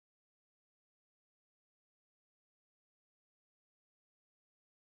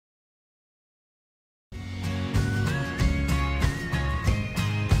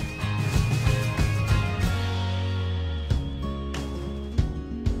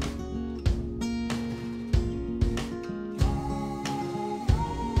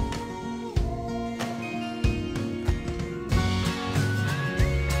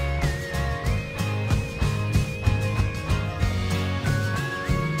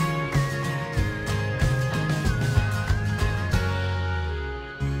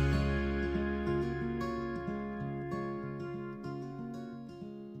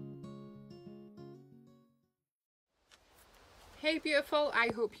Hey beautiful, I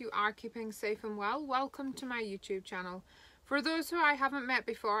hope you are keeping safe and well. Welcome to my YouTube channel. For those who I haven't met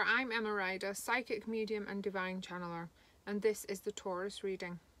before, I'm Emma Ryder, psychic medium and divine channeler, and this is the Taurus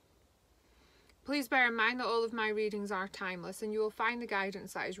reading. Please bear in mind that all of my readings are timeless and you will find the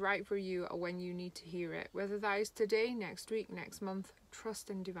guidance that is right for you when you need to hear it, whether that is today, next week, next month. Trust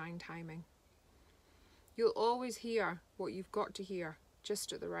in divine timing. You'll always hear what you've got to hear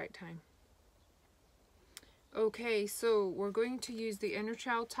just at the right time. Okay, so we're going to use the Inner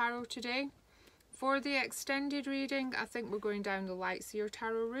Child Tarot today. For the extended reading, I think we're going down the Lightseer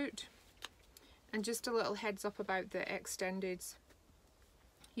Tarot route. And just a little heads up about the extendeds.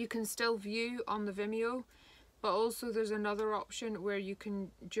 You can still view on the Vimeo, but also there's another option where you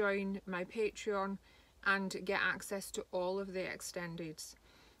can join my Patreon and get access to all of the extendeds.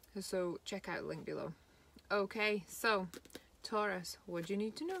 So check out the link below. Okay, so Taurus, what do you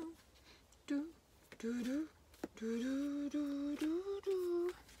need to know? Do, do, do. Do, do, do,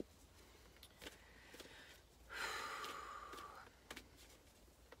 do.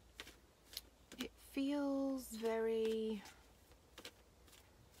 It feels very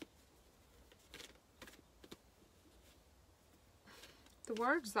the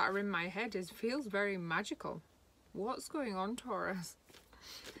words that are in my head feels very magical. What's going on, Taurus?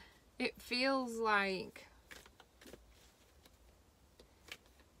 It feels like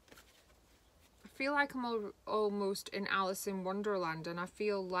I feel like I'm almost in Alice in Wonderland, and I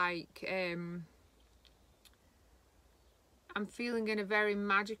feel like I'm feeling in a very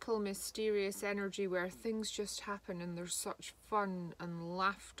magical, mysterious energy where things just happen and there's such fun and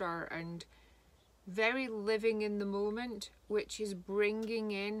laughter and very living in the moment, which is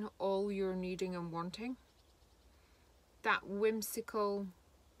bringing in all you're needing and wanting. That whimsical,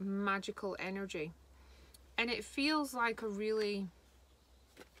 magical energy. And it feels like a really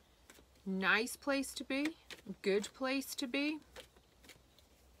nice place to be, good place to be,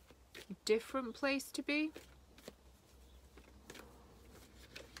 different place to be.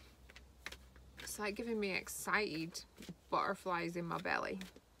 It's like giving me excited butterflies in my belly.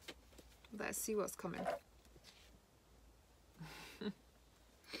 Let's see what's coming.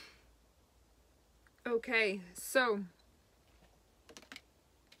 Okay, so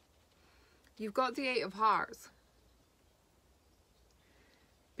you've got the Eight of Hearts.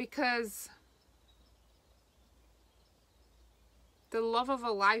 Because the love of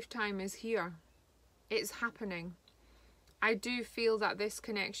a lifetime is here. It's happening. I do feel that this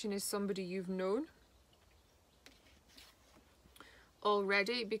connection is somebody you've known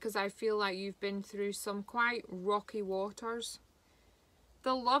already, because I feel like you've been through some quite rocky waters.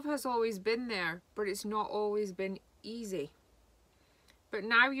 The love has always been there, but it's not always been easy. But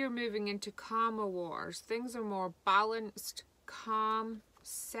now you're moving into calmer waters. Things are more balanced, calm,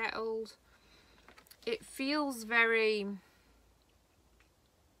 settled. It feels very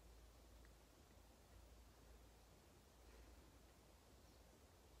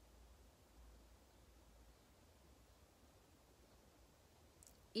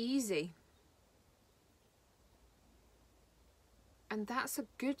easy, and that's a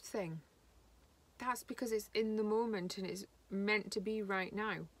good thing. That's because it's in the moment and it's meant to be right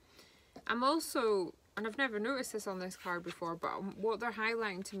now. I'm also, and I've never noticed this on this card before, but what they're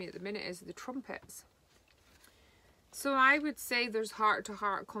highlighting to me at the minute is the trumpets. So I would say there's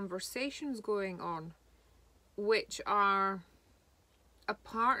heart-to-heart conversations going on, which are a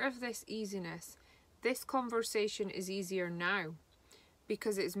part of this easiness. This conversation is easier now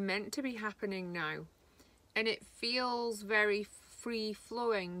because it's meant to be happening now. And it feels very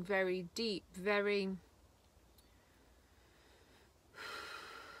free-flowing, very deep, very...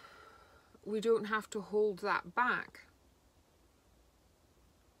 We don't have to hold that back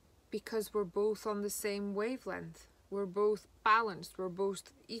because we're both on the same wavelength. We're both balanced. We're both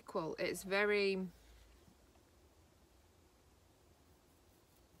equal. It's very...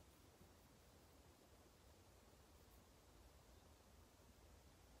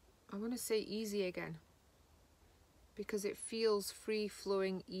 I want to say easy again because it feels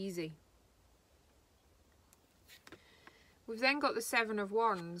free-flowing, easy. We've then got the Seven of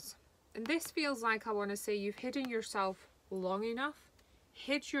Wands. And this feels like, I want to say, you've hidden yourself long enough,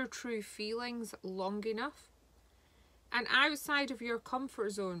 hid your true feelings long enough, and outside of your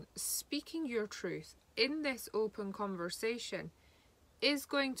comfort zone, speaking your truth in this open conversation is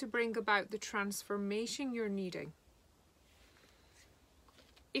going to bring about the transformation you're needing.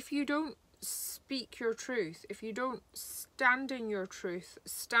 If you don't speak your truth, if you don't stand in your truth,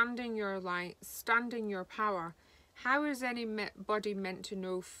 stand in your light, stand in your power, how is anybody meant to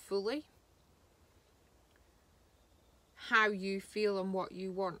know fully how you feel and what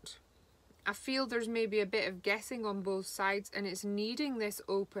you want? I feel there's maybe a bit of guessing on both sides, and it's needing this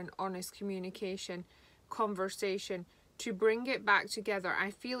open, honest communication, conversation to bring it back together.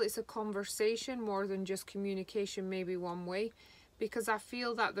 I feel it's a conversation more than just communication, maybe one way, because I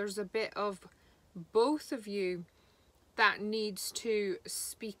feel that there's a bit of both of you that needs to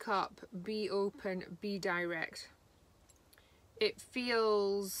speak up, be open, be direct. It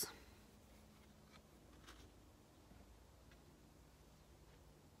feels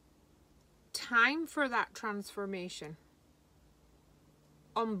time for that transformation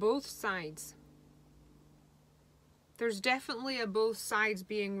on both sides. There's definitely a both sides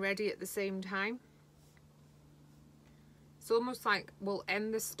being ready at the same time. It's almost like we'll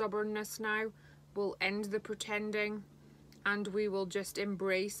end the stubbornness now, we'll end the pretending, and we will just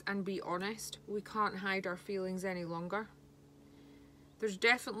embrace and be honest. We can't hide our feelings any longer. There's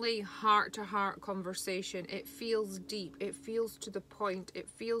definitely heart-to-heart conversation. It feels deep, it feels to the point, it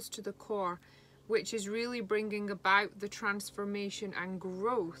feels to the core, which is really bringing about the transformation and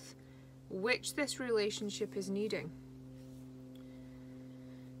growth which this relationship is needing.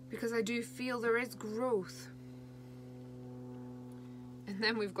 Because I do feel there is growth. And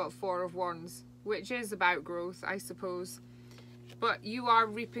then we've got Four of Wands, which is about growth, I suppose. But you are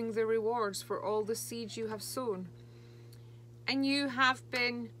reaping the rewards for all the seeds you have sown. And you have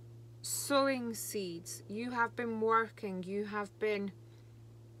been sowing seeds. You have been working. You have been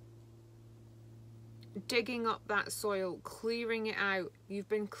digging up that soil, clearing it out. You've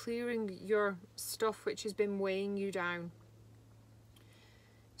been clearing your stuff which has been weighing you down.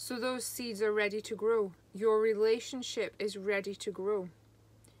 So those seeds are ready to grow. Your relationship is ready to grow.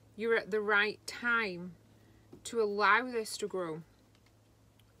 You're at the right time to allow this to grow.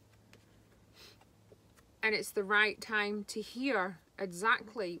 And it's the right time to hear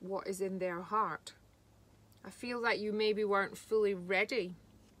exactly what is in their heart. I feel that you maybe weren't fully ready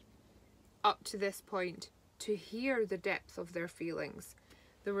up to this point to hear the depth of their feelings.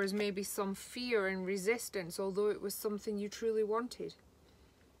 There was maybe some fear and resistance, although it was something you truly wanted.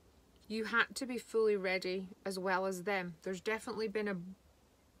 You had to be fully ready as well as them. There's definitely been a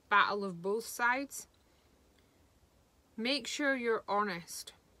battle of both sides. Make sure you're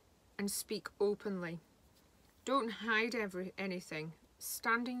honest and speak openly. Don't hide anything.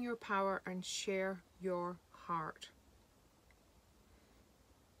 Stand in your power and share your heart.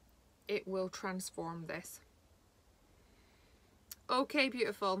 It will transform this. Okay,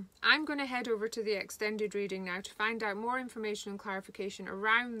 beautiful. I'm going to head over to the extended reading now to find out more information and clarification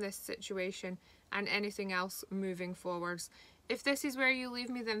around this situation and anything else moving forwards. If this is where you leave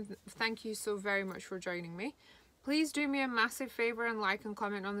me, then thank you so very much for joining me. Please do me a massive favour and like and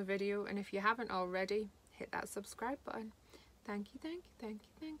comment on the video. And if you haven't already, hit that subscribe button. Thank you, thank you, thank you,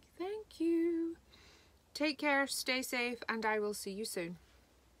 thank you, thank you. Take care, stay safe, and I will see you soon.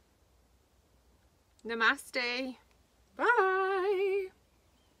 Namaste. Bye.